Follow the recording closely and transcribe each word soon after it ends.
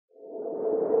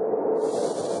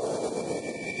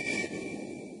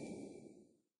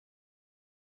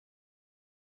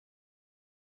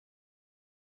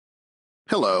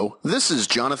Hello, this is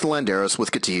Jonathan Landeros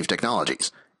with KETIV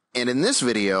Technologies, and in this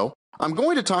video, I'm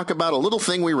going to talk about a little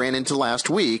thing we ran into last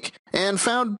week and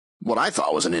found what I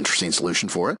thought was an interesting solution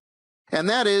for it, and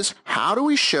that is how do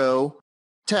we show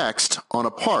text on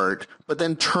a part but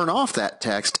then turn off that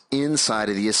text inside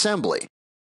of the assembly.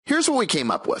 Here's what we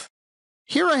came up with.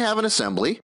 Here I have an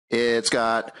assembly. It's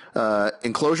got an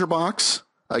enclosure box,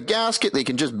 a gasket that you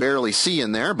can just barely see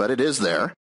in there, but it is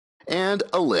there, and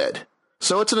a lid.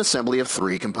 So it's an assembly of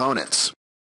 3 components.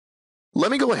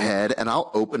 Let me go ahead and I'll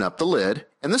open up the lid,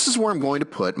 and this is where I'm going to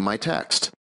put my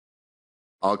text.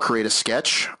 I'll create a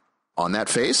sketch on that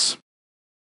face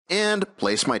and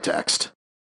place my text.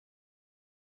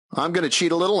 I'm going to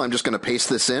cheat a little. I'm just going to paste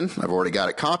this in. I've already got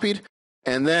it copied,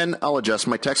 and then I'll adjust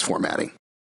my text formatting.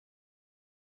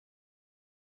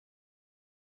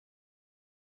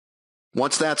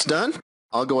 Once that's done,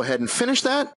 I'll go ahead and finish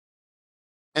that,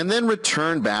 and then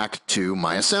return back to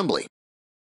my assembly.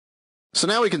 So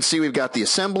now we can see we've got the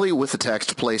assembly with the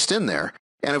text placed in there.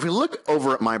 And if we look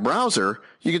over at my browser,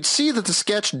 you can see that the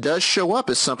sketch does show up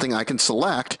as something I can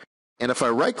select. And if I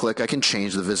right-click, I can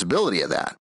change the visibility of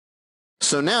that.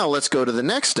 So now let's go to the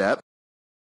next step.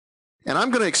 And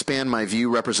I'm going to expand my View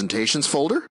Representations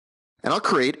folder. And I'll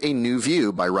create a new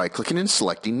view by right-clicking and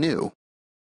selecting New.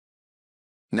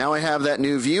 Now I have that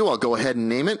new view. I'll go ahead and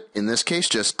name it, in this case,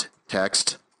 just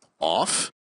Text Off,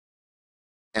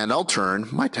 and I'll turn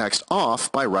my text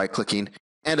off by right-clicking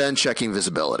and unchecking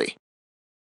visibility.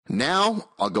 Now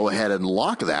I'll go ahead and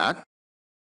lock that,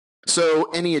 so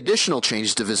any additional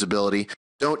changes to visibility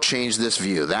don't change this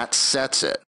view. That sets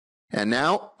it. And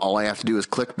now all I have to do is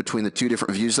click between the 2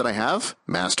 different views that I have,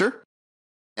 Master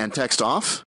and Text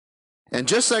Off, and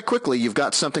just that quickly you've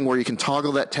got something where you can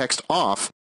toggle that text off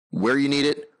where you need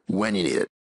it, when you need it.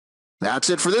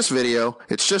 That's it for this video.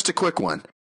 It's just a quick one.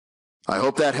 I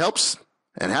hope that helps,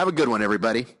 and have a good one,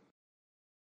 everybody.